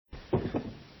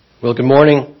Well, good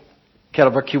morning,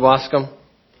 Kettlebrook Kewaskum.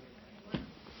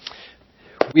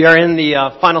 We are in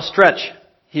the final stretch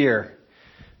here.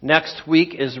 Next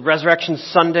week is Resurrection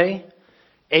Sunday,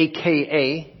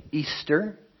 aka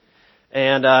Easter,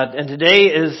 and today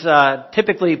is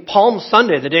typically Palm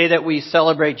Sunday, the day that we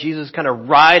celebrate Jesus kind of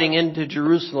riding into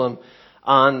Jerusalem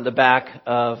on the back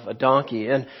of a donkey.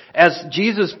 And as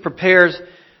Jesus prepares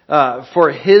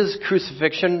for his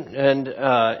crucifixion and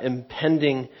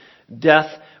impending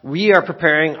death, we are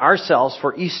preparing ourselves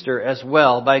for Easter as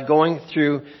well by going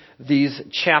through these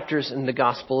chapters in the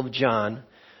Gospel of John,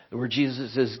 where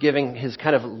Jesus is giving his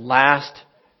kind of last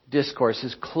discourse,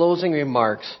 his closing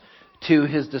remarks to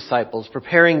his disciples,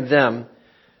 preparing them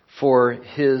for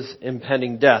his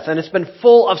impending death. And it's been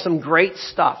full of some great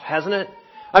stuff, hasn't it?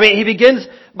 I mean, he begins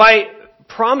by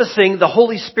promising the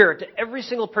Holy Spirit to every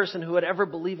single person who would ever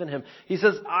believe in him. He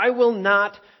says, I will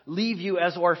not leave you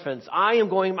as orphans. I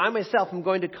myself am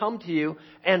going to come to you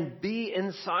and be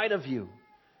inside of you.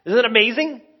 Isn't that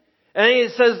amazing? And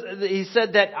he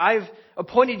said that I've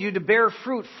appointed you to bear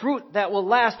fruit that will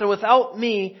last, and without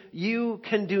me, you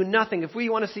can do nothing. If we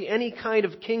want to see any kind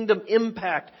of kingdom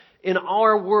impact in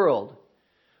our world,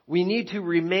 we need to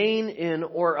remain in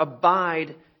or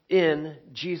abide in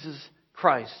Jesus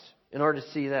Christ in order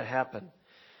to see that happen.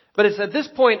 But it's at this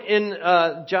point in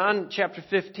John chapter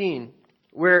 15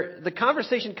 where the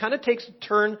conversation kind of takes a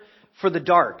turn for the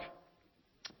dark.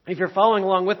 If you're following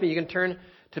along with me, you can turn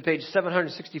to page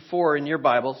 764 in your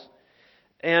Bibles.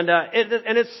 And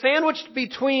it's sandwiched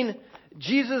between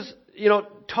Jesus,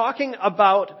 talking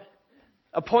about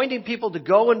appointing people to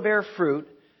go and bear fruit,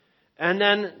 and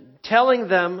then telling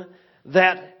them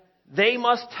that they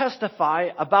must testify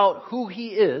about who he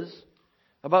is,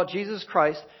 about Jesus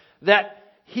Christ,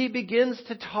 that he begins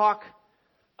to talk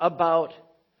about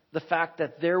the fact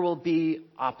that there will be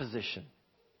opposition.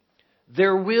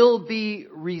 There will be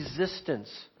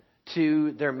resistance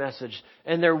to their message,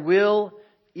 and there will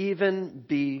even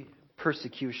be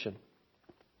persecution.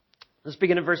 Let's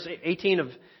begin in verse 18 of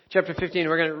chapter 15.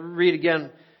 We're going to read again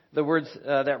the words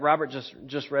that Robert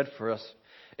just read for us.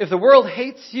 If the world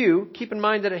hates you, keep in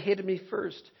mind that it hated me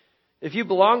first. If you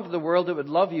belong to the world, it would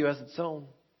love you as its own.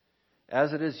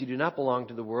 As it is, you do not belong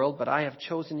to the world, but I have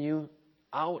chosen you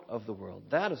out of the world.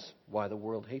 That is why the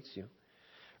world hates you.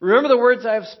 Remember the words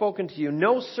I have spoken to you.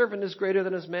 No servant is greater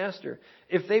than his master.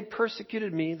 If they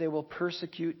persecuted me, they will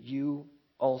persecute you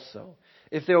also.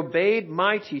 If they obeyed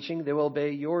my teaching, they will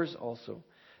obey yours also.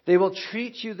 They will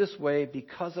treat you this way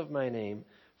because of my name,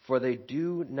 for they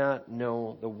do not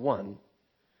know the one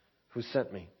who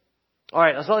sent me. All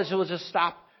right, so let's just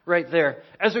stop right there.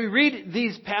 As we read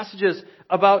these passages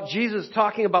about Jesus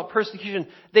talking about persecution,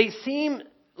 they seem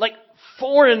like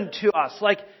foreign to us.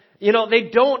 Like, they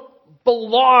don't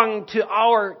belong to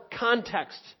our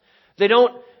context. They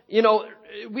don't,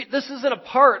 this isn't a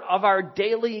part of our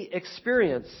daily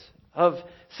experience of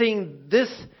seeing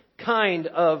this kind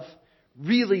of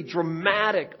really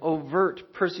dramatic,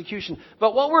 overt persecution.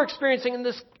 But what we're experiencing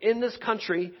in this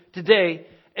country today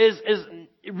is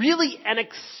really an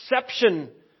exception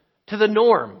to the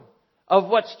norm of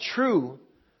what's true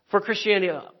for Christianity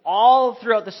all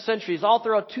throughout the centuries, all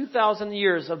throughout 2,000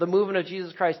 years of the movement of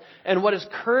Jesus Christ, and what is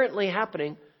currently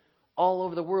happening all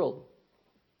over the world.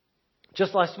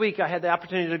 Just last week, I had the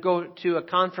opportunity to go to a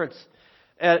conference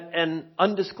at an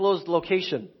undisclosed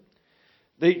location.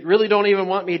 They really don't even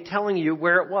want me telling you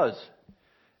where it was.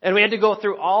 And we had to go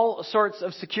through all sorts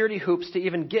of security hoops to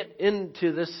even get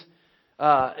into this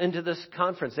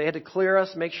conference. They had to clear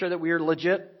us, make sure that we were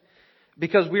legit,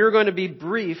 because we were going to be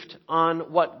briefed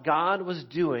on what God was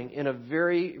doing in a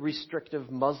very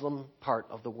restrictive Muslim part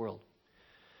of the world.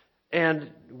 And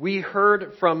we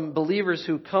heard from believers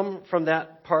who come from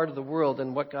that part of the world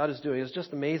and what God is doing. It's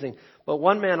just amazing. But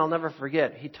one man I'll never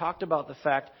forget, he talked about the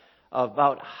fact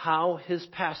about how his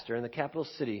pastor in the capital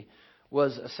city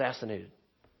was assassinated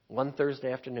one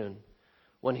Thursday afternoon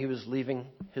when he was leaving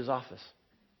his office.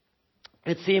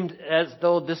 It seemed as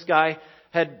though this guy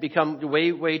had become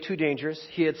way, way too dangerous.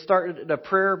 He had started a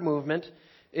prayer movement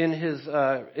in his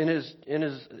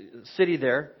city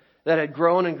there that had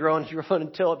grown and grown and grown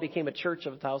until it became a church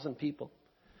of 1,000 people,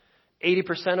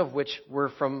 80% of which were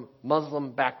from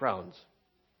Muslim backgrounds.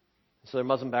 So they're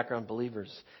Muslim background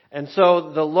believers. And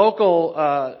so the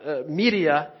local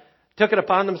media took it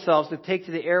upon themselves to take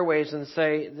to the airwaves and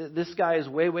say, this guy is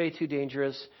way, way too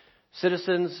dangerous.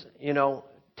 Citizens,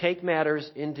 take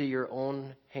matters into your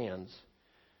own hands.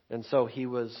 And so he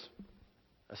was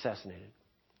assassinated.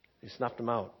 They snuffed him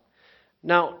out.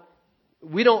 Now,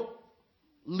 we don't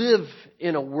live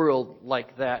in a world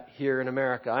like that here in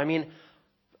America. I mean,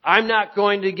 I'm not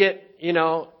going to get,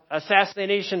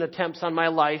 assassination attempts on my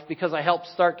life because I helped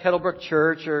start Kettlebrook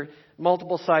Church or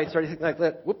multiple sites or anything like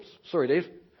that. Whoops, sorry, Dave.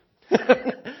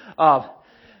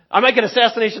 I might get an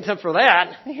assassination attempt for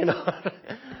that,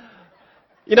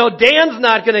 Dan's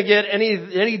not going to get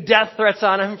any death threats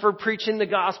on him for preaching the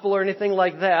gospel or anything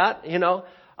like that,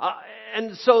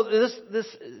 And so this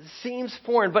seems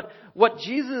foreign. But what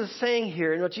Jesus is saying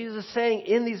here, and what Jesus is saying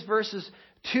in these verses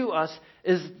to us,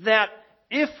 is that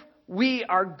if we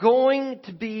are going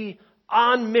to be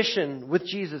on mission with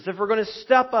Jesus, if we're going to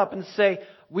step up and say,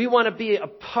 we want to be a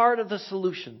part of the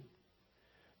solution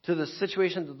to the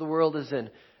situation that the world is in,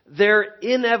 there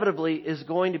inevitably is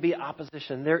going to be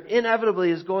opposition. There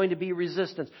inevitably is going to be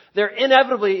resistance. There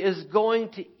inevitably is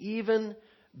going to even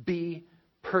be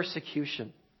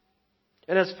persecution.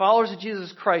 And as followers of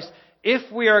Jesus Christ, if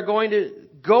we are going to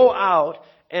go out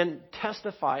and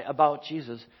testify about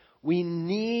Jesus, we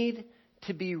need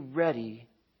to be ready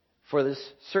for this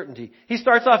certainty. He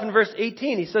starts off in verse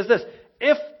 18. He says this,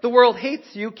 if the world hates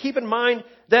you, keep in mind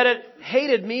that it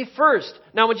hated me first.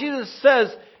 Now when Jesus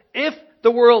says, if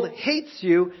the world hates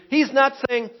you, He's not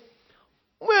saying,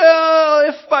 well,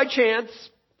 if by chance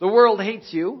the world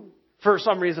hates you for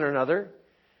some reason or another.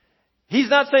 He's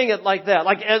not saying it like that.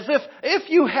 Like as if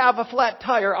you have a flat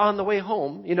tire on the way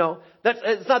home,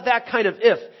 it's not that kind of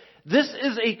if. This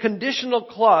is a conditional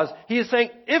clause. He is saying,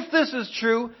 if this is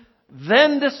true,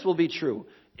 then this will be true.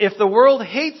 If the world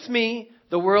hates me,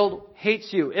 the world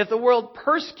hates you. If the world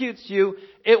persecutes you,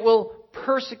 it will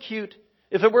persecute.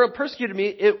 If the world persecuted me,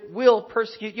 it will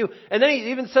persecute you. And then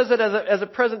he even says it as a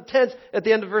present tense at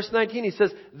the end of verse 19. He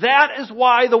says, that is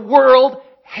why the world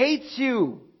hates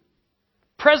you.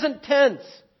 Present tense.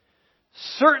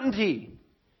 Certainty.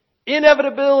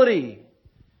 Inevitability.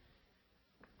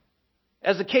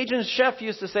 As the Cajun chef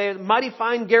used to say, mighty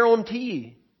fine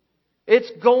guarantee. It's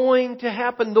going to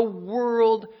happen. The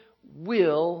world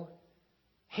will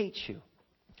hate you.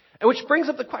 And which brings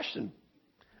up the question.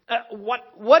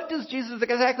 What does Jesus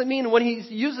exactly mean when He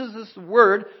uses this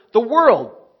word, the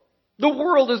world? The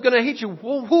world is going to hate you.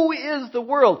 Well, who is the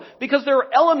world? Because there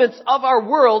are elements of our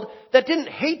world that didn't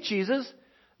hate Jesus.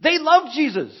 They loved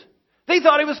Jesus. They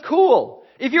thought He was cool.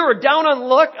 If you were down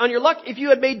on your luck, if you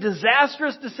had made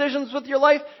disastrous decisions with your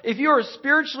life, if you were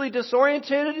spiritually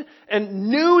disorientated and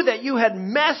knew that you had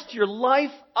messed your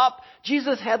life up,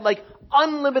 Jesus had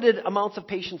unlimited amounts of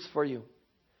patience for you.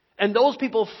 And those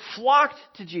people flocked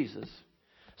to Jesus.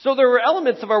 So there were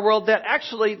elements of our world that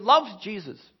actually loved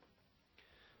Jesus.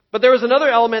 But there was another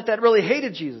element that really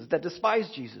hated Jesus, that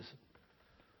despised Jesus.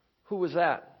 Who was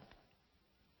that?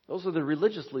 Those are the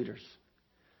religious leaders.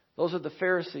 Those are the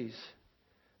Pharisees,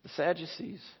 the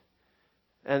Sadducees,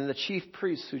 and the chief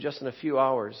priests who just in a few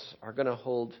hours are going to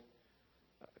hold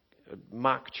a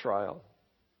mock trial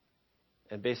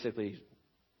and basically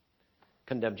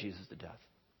condemn Jesus to death.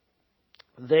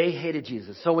 They hated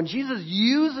Jesus. So when Jesus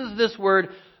uses this word,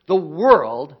 the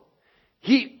world,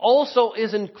 He also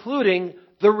is including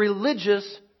the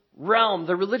religious realm,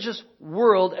 the religious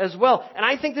world as well. And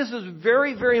I think this is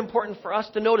very, very important for us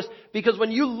to notice, because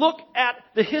when you look at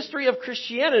the history of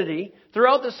Christianity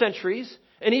throughout the centuries,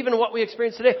 and even what we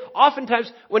experience today,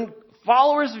 oftentimes when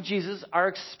followers of Jesus are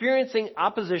experiencing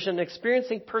opposition,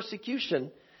 experiencing persecution,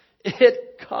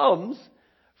 it comes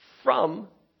from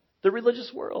the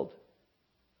religious world.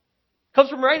 Comes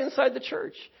from right inside the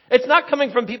church. It's not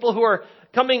coming from people who are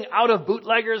coming out of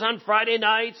bootleggers on Friday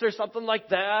nights or something like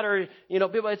that, or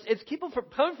people. It's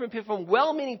coming from people, from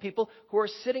well-meaning people who are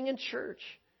sitting in church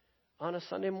on a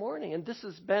Sunday morning, and this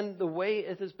has been the way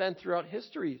it has been throughout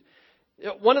history.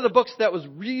 One of the books that was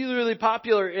really, really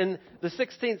popular in the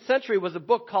 16th century was a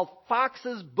book called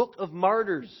Fox's Book of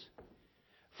Martyrs.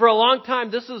 For a long time,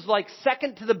 this was like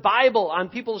second to the Bible on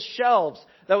people's shelves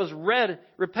that was read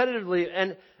repetitively,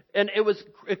 and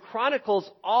it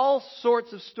chronicles all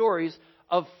sorts of stories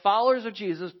of followers of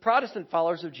Jesus, Protestant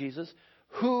followers of Jesus,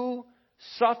 who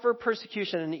suffer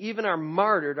persecution and even are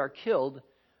martyred, are killed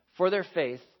for their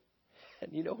faith.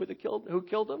 And you know who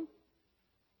killed them?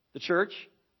 The church.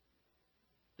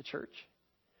 The church.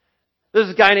 This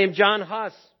is a guy named John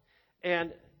Huss.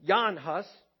 And Jan Hus,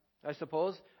 I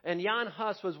suppose. And Jan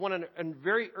Hus was a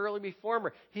very early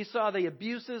reformer. He saw the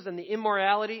abuses and the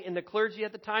immorality in the clergy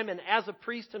at the time. And as a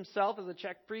priest himself, as a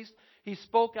Czech priest, he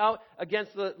spoke out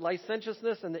against the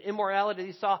licentiousness and the immorality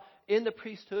he saw in the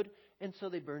priesthood. And so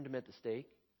they burned him at the stake.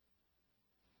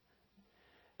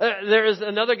 There is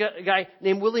another guy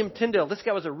named William Tyndale. This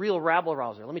guy was a real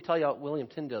rabble-rouser. Let me tell you about William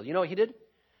Tyndale. You know what he did?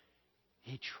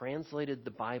 He translated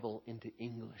the Bible into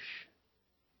English.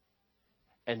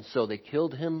 And so they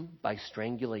killed him by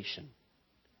strangulation.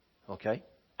 Okay?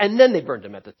 And then they burned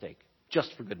him at the stake.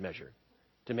 just for good measure,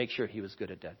 to make sure he was good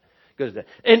at that. Good at that.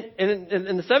 And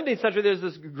in the 17th century, there's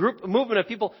this movement of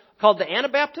people called the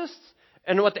Anabaptists.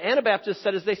 And what the Anabaptists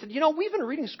said is they said, we've been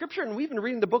reading Scripture and we've been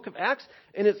reading the book of Acts,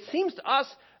 and it seems to us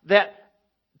that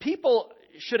people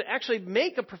should actually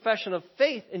make a profession of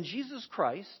faith in Jesus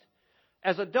Christ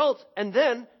as adults and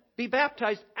then be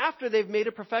baptized after they've made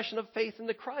a profession of faith in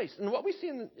the Christ. And what we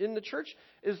see in the church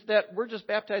is that we're just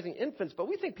baptizing infants, but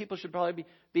we think people should probably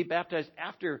be baptized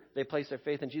after they place their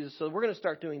faith in Jesus. So we're going to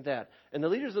start doing that. And the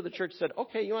leaders of the church said,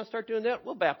 okay, you want to start doing that?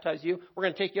 We'll baptize you. We're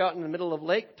going to take you out in the middle of a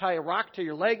lake, tie a rock to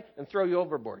your leg, and throw you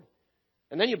overboard.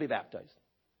 And then you'll be baptized.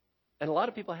 And a lot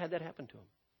of people had that happen to them.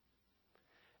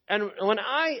 And when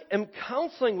I am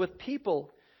counseling with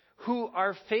people who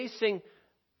are facing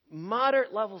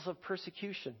moderate levels of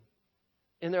persecution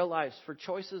in their lives for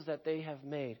choices that they have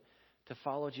made to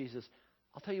follow Jesus,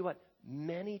 I'll tell you what,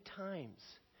 many times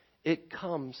it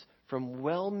comes from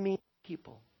well-meaning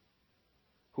people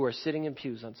who are sitting in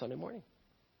pews on Sunday morning.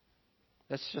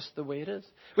 That's just the way it is.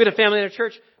 We had a family in our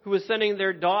church who was sending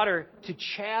their daughter to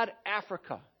Chad,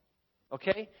 Africa.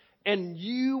 Okay? And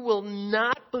you will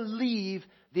not believe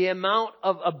the amount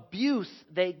of abuse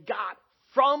they got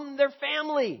from their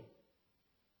family.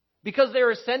 Because they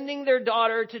were sending their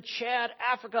daughter to Chad,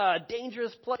 Africa, a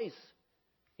dangerous place.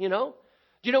 Do you know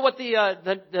what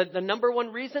the number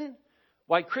one reason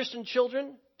why Christian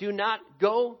children do not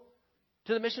go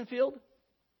to the mission field?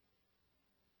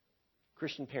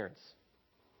 Christian parents.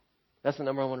 That's the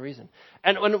number one reason.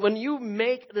 And when you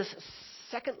make this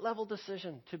second level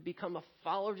decision to become a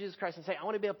follower of Jesus Christ and say, I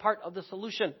want to be a part of the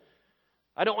solution.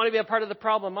 I don't want to be a part of the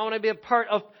problem. I want to be a part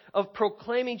of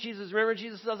proclaiming Jesus. Remember,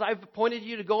 Jesus says, I've appointed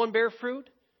you to go and bear fruit.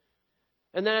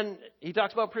 And then he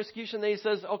talks about persecution. Then he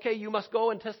says, okay, you must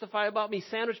go and testify about me.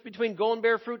 Sandwiched between go and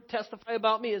bear fruit, testify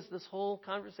about me is this whole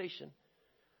conversation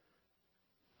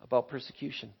about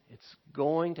persecution. It's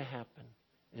going to happen.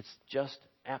 It's just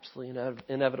absolutely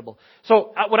inevitable.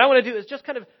 So what I want to do is just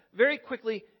kind of very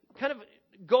quickly kind of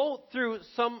go through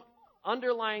some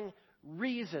underlying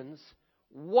reasons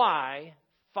why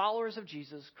followers of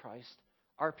Jesus Christ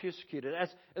are persecuted.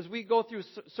 As we go through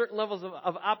certain levels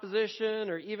of opposition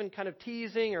or even kind of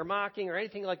teasing or mocking or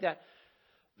anything like that,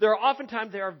 there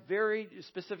are very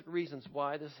specific reasons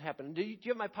why this is happening. Do you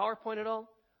have my PowerPoint at all?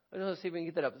 Let's see if we can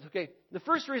get that up. It's okay. The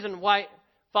first reason why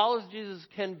followers of Jesus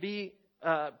can be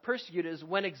persecuted is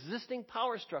when existing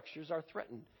power structures are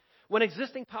threatened. When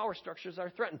existing power structures are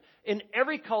threatened. In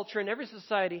every culture, in every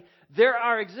society, there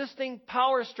are existing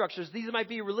power structures. These might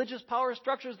be religious power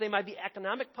structures. They might be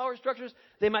economic power structures.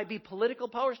 They might be political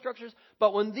power structures.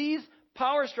 But when these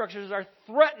power structures are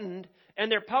threatened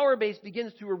and their power base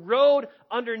begins to erode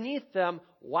underneath them,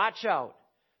 watch out.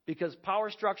 Because power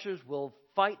structures will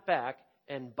fight back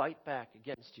and bite back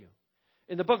against you.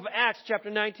 In the book of Acts, chapter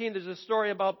 19, there's a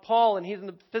story about Paul, and he's in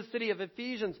the city of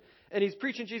Ephesians, and he's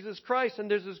preaching Jesus Christ,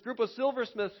 and there's this group of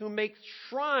silversmiths who make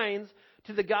shrines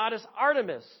to the goddess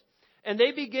Artemis. And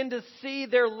they begin to see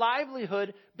their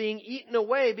livelihood being eaten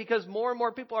away because more and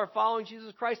more people are following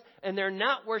Jesus Christ, and they're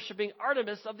not worshiping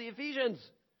Artemis of the Ephesians.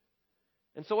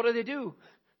 And so what do?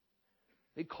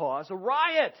 They cause a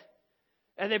riot.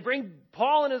 And they bring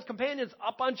Paul and his companions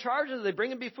up on charges. They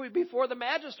bring him before the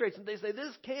magistrates. And they say,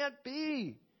 this can't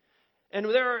be. And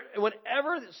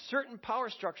whenever certain power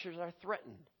structures are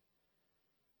threatened,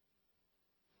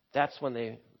 that's when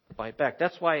they fight back.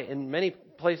 That's why in many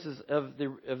places of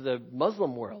the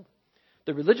Muslim world,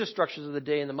 the religious structures of the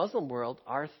day in the Muslim world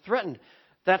are threatened.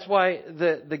 That's why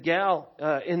the gal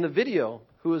in the video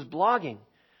who is blogging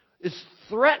is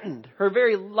threatened. Her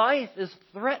very life is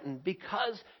threatened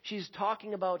because she's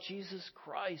talking about Jesus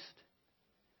Christ.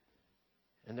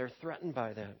 And they're threatened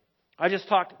by that. I just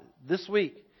talked this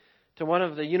week to one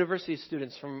of the university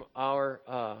students from our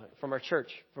church,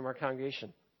 from our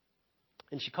congregation.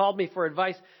 And she called me for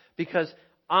advice because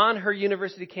on her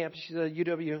university campus, she's at a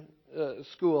UW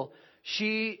school,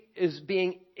 she is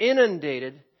being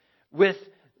inundated with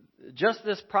just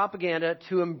this propaganda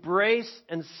to embrace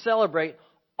and celebrate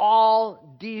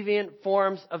all deviant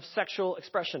forms of sexual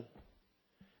expression.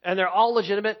 And they're all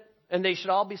legitimate, and they should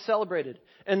all be celebrated.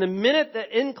 And the minute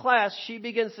that in class she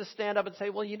begins to stand up and say,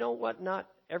 well, you know what? Not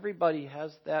everybody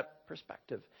has that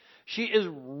perspective. She is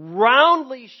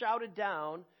roundly shouted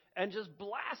down and just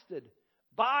blasted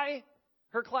by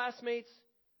her classmates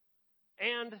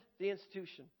and the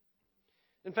institution.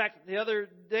 In fact, the other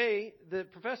day, the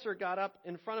professor got up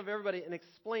in front of everybody and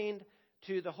explained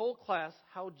to the whole class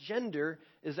how gender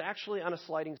is actually on a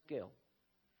sliding scale.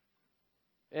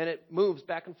 And it moves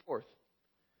back and forth,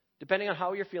 depending on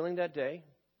how you're feeling that day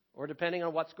or depending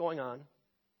on what's going on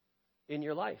in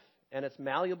your life. And it's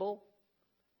malleable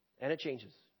and it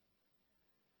changes.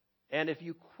 And if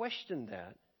you question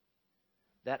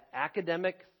that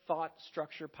academic thought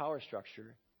structure, power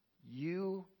structure,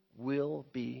 you will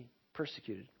be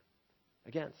persecuted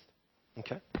against.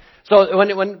 Okay? So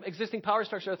when existing power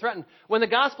structures are threatened, when the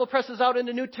gospel presses out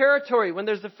into new territory, when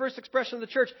there's the first expression of the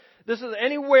church, this is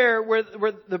anywhere where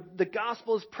the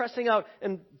gospel is pressing out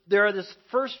and there are these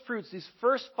first fruits, these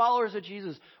first followers of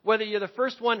Jesus, whether you're the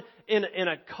first one in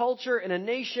a culture, in a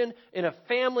nation, in a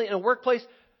family, in a workplace,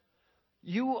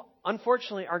 you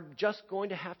unfortunately are just going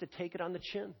to have to take it on the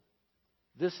chin.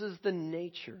 This is the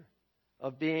nature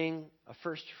of being a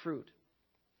first fruit.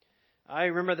 I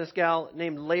remember this gal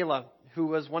named Layla, who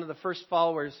was one of the first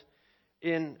followers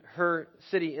in her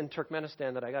city in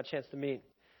Turkmenistan that I got a chance to meet.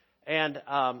 And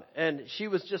she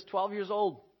was just 12 years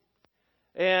old.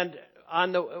 And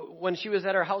when she was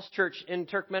at her house church in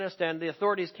Turkmenistan, the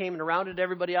authorities came and rounded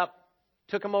everybody up,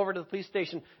 took them over to the police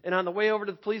station. And on the way over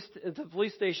to the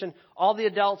police station, all the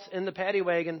adults in the paddy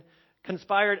wagon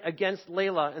conspired against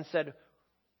Layla and said,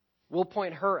 "We'll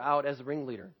point her out as the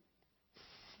ringleader."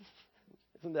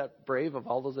 Isn't that brave of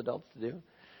all those adults to do?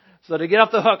 So to get off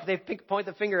the hook, they point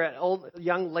the finger at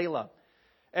young Layla.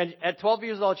 And at 12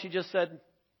 years old, she just said,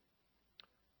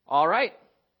 "All right,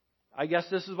 I guess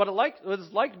this is what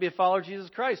it's like to be a follower of Jesus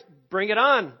Christ. Bring it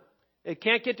on. It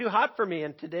can't get too hot for me."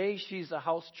 And today she's a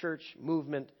house church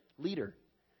movement leader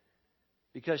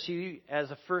because she, as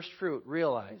a first fruit,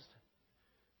 realized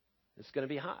it's going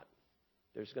to be hot.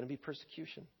 There's going to be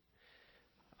persecution.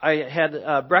 I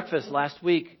had breakfast last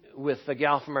week with a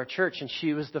gal from our church, and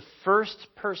she was the first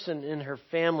person in her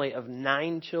family of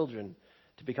 9 children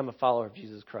to become a follower of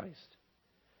Jesus Christ.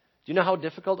 Do you know how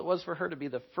difficult it was for her to be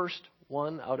the first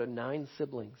one out of 9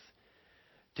 siblings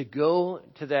to go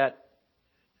to that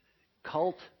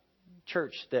cult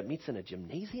church that meets in a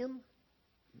gymnasium?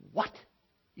 What?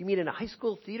 You meet in a high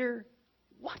school theater?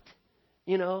 What?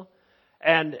 You know?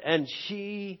 And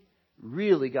she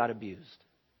really got abused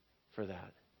for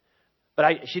that.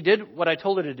 But she did what I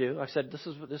told her to do. I said, this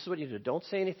is what you do. Don't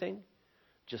say anything.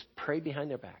 Just pray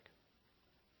behind their back.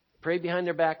 Pray behind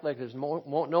their back like there's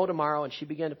no tomorrow. And she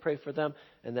began to pray for them.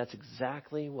 And that's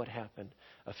exactly what happened.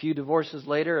 A few divorces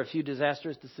later, a few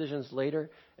disastrous decisions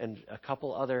later, and a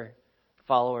couple other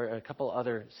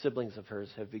siblings of hers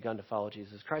have begun to follow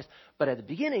Jesus Christ. But at the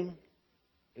beginning,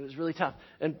 it was really tough.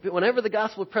 And whenever the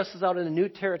gospel presses out into new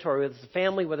territory, whether it's a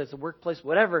family, whether it's a workplace,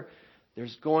 whatever,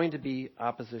 there's going to be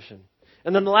opposition.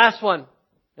 And then the last one,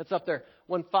 that's up there.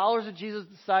 When followers of Jesus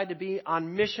decide to be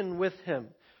on mission with Him.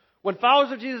 When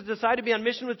followers of Jesus decide to be on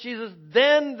mission with Jesus,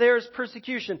 then there's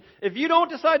persecution. If you don't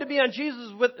decide to be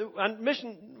on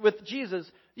mission with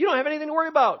Jesus, you don't have anything to worry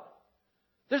about.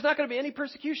 There's not going to be any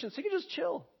persecution, so you can just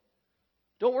chill.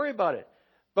 Don't worry about it.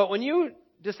 But when you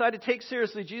decide to take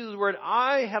seriously Jesus' word,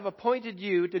 "I have appointed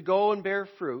you to go and bear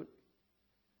fruit,"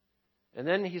 and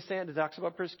then he talks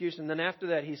about persecution. And then after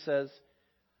that, he says,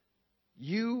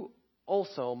 "You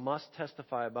also must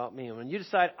testify about me." And when you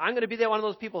decide, "I'm going to be one of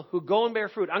those people who go and bear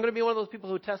fruit. I'm going to be one of those people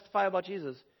who testify about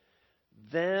Jesus,"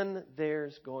 then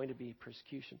there's going to be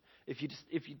persecution. If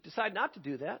you decide not to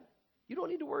do that, you don't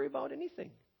need to worry about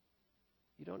anything.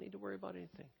 You don't need to worry about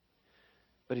anything.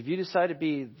 But if you decide to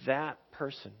be that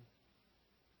person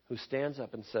who stands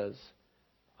up and says,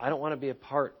 "I don't want to be a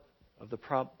part of the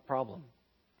problem.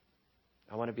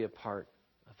 I want to be a part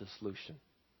of the solution,"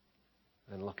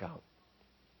 then look out.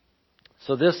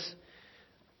 So this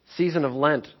season of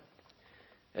Lent,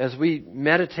 as we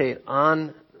meditate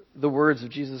on the words of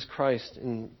Jesus Christ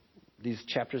in these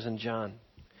chapters in John,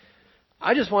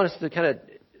 I just want us to kind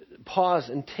of pause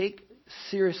and take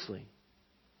seriously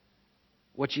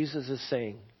what Jesus is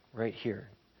saying right here.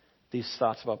 These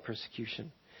thoughts about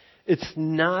persecution. It's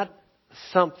not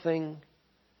something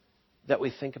that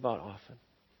we think about often.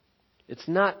 It's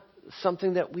not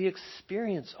something that we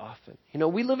experience often. You know,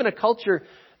 we live in a culture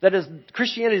that is,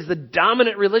 Christianity is the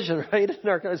dominant religion, right?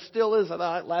 It still is,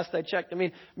 last I checked. I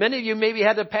mean, many of you maybe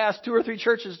had to pass 2 or 3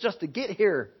 churches just to get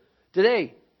here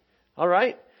today. All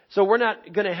right? So we're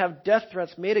not going to have death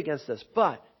threats made against us.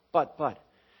 But,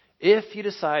 if you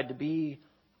decide to be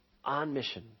on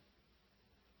mission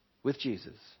with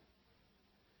Jesus,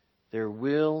 there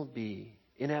will be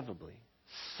inevitably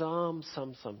some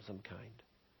kind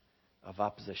of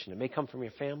opposition. It may come from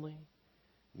your family.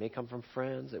 It may come from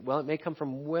friends. It may come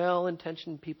from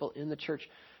well-intentioned people in the church.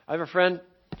 I have a friend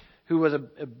who was a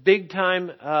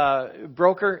big-time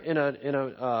broker in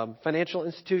a financial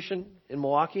institution in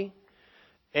Milwaukee.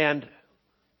 And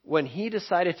when he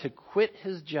decided to quit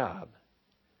his job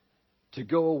to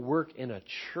go work in a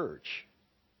church,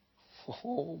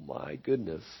 oh my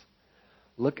goodness,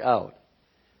 look out.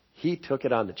 he took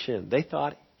it on the chin. They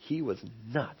thought he was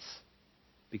nuts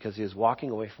because he was walking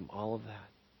away from all of that.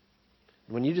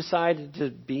 When you decide to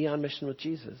be on mission with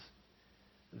Jesus,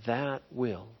 that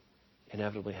will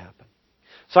inevitably happen.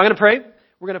 So I'm going to pray.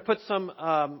 We're going to put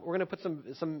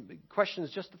some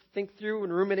questions just to think through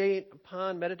and ruminate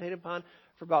upon, meditate upon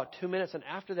for about 2 minutes. And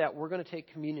after that, we're going to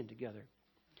take communion together.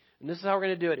 And this is how we're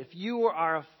going to do it. If you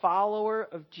are a follower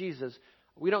of Jesus,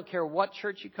 we don't care what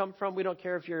church you come from. We don't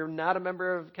care if you're not a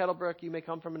member of Kettlebrook. You may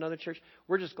come from another church.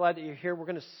 We're just glad that you're here. We're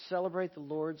going to celebrate the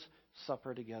Lord's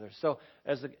Supper together. So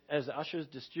as the ushers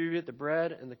distribute the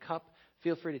bread and the cup,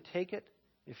 feel free to take it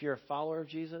if you're a follower of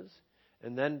Jesus.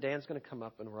 And then Dan's going to come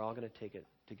up and we're all going to take it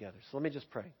together. So let me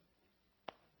just pray.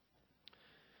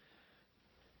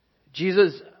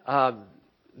 Jesus,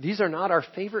 these are not our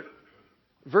favorite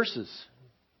verses,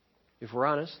 if we're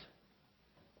honest.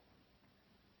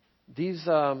 These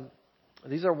are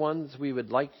ones we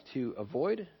would like to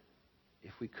avoid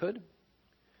if we could.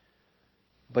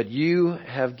 But you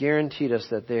have guaranteed us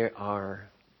that they are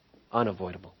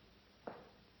unavoidable.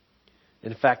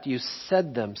 In fact, you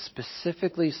said them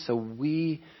specifically so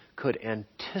we could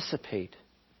anticipate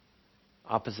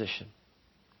opposition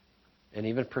and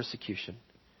even persecution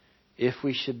if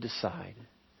we should decide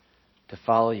to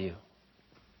follow you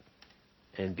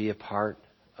and be a part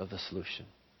of the solution.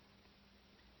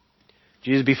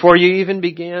 Jesus, before you even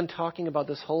began talking about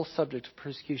this whole subject of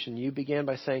persecution, you began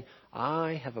by saying,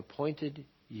 I have appointed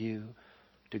you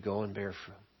to go and bear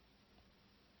fruit.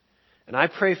 And I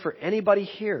pray for anybody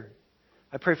here,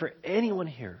 I pray for anyone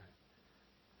here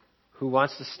who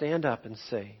wants to stand up and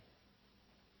say,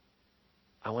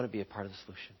 I want to be a part of the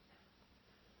solution.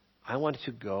 I want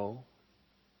to go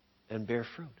and bear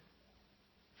fruit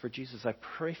for Jesus. I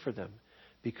pray for them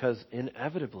because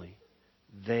inevitably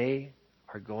they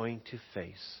are going to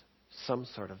face some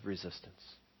sort of resistance,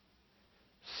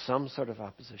 some sort of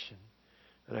opposition.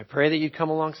 And I pray that you come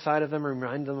alongside of them and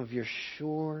remind them of your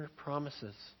sure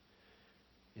promises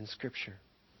in Scripture,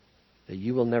 that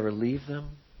you will never leave them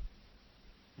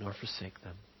nor forsake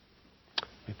them.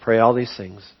 We pray all these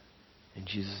things in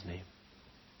Jesus' name.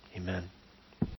 Amen.